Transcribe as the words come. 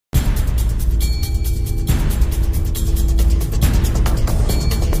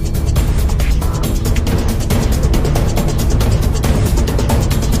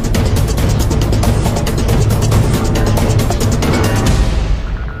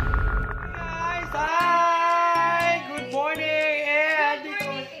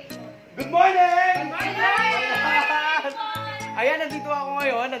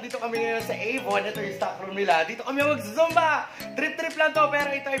AVON. Ito yung stock room nila. Dito kami mag-zumba. Trip-trip lang to,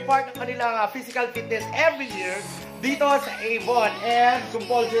 pero ito ay part ng kanilang physical fitness every year dito sa AVON. And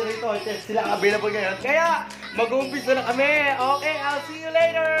compulsory ito. Sila available ngayon. Kaya mag-umpisa na kami. Okay, I'll see you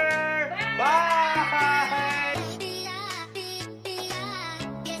later. Bye!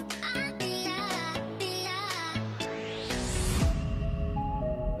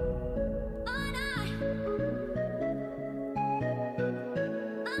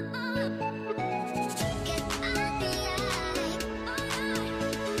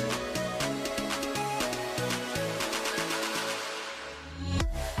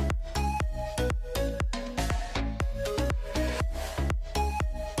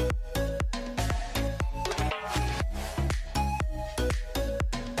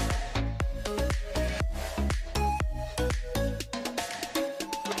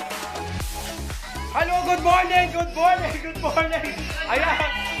 Hello, good morning, good morning, good morning. Ayan,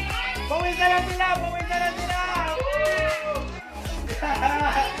 pawisa na sila, pawisa na sila.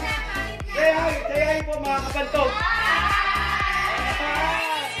 Say hi po mga kapantog.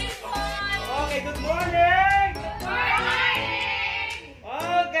 Okay, good morning. Good morning.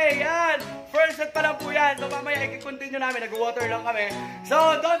 Okay, yan. First set pa lang po yan. So mamaya i-continue namin, nag-water lang kami.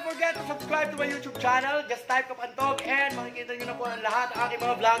 So don't forget to subscribe to my YouTube channel. Just type Kapantog and makikita nyo na po ang lahat ng aking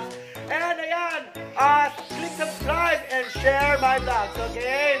mga vlogs. And ayan, click subscribe and share my vlogs.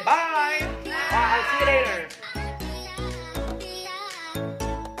 Okay, bye! I'll see you later.